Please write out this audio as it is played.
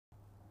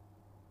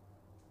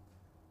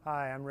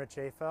Hi, I'm Rich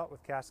Affeldt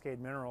with Cascade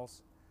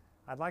Minerals.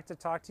 I'd like to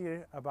talk to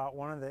you about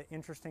one of the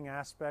interesting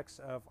aspects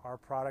of our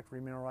product,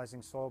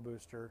 Remineralizing Soil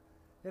Booster.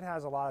 It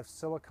has a lot of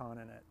silicon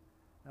in it.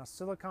 Now,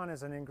 silicon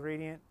is an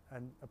ingredient,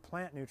 a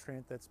plant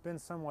nutrient that's been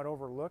somewhat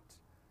overlooked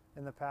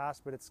in the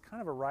past, but it's kind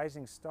of a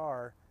rising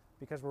star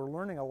because we're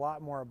learning a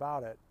lot more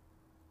about it.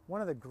 One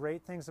of the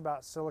great things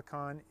about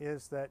silicon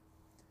is that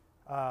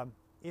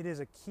it is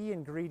a key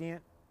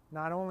ingredient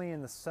not only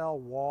in the cell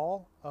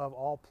wall of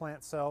all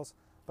plant cells,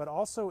 but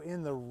also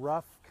in the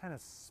rough kind of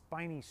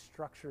spiny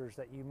structures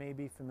that you may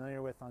be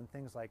familiar with on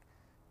things like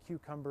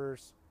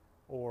cucumbers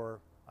or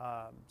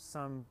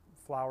some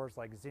flowers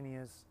like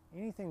zinnias.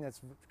 Anything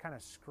that's kind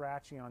of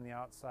scratchy on the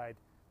outside,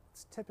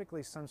 it's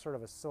typically some sort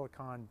of a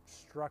silicon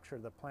structure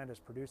the plant is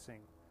producing.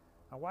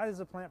 Now, why does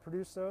the plant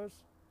produce those?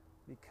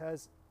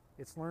 Because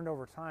it's learned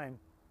over time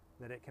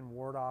that it can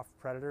ward off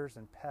predators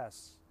and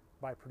pests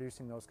by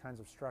producing those kinds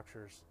of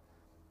structures.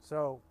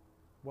 So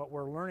what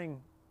we're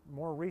learning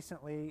more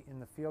recently in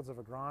the fields of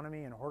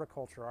agronomy and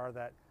horticulture are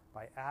that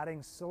by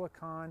adding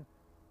silicon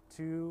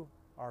to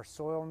our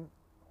soil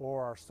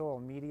or our soil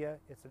media,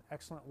 it's an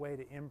excellent way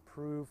to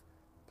improve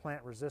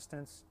plant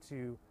resistance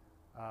to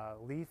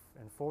leaf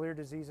and foliar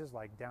diseases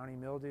like downy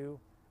mildew.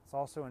 It's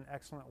also an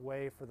excellent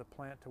way for the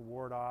plant to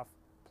ward off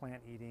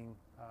plant-eating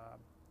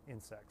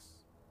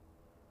insects.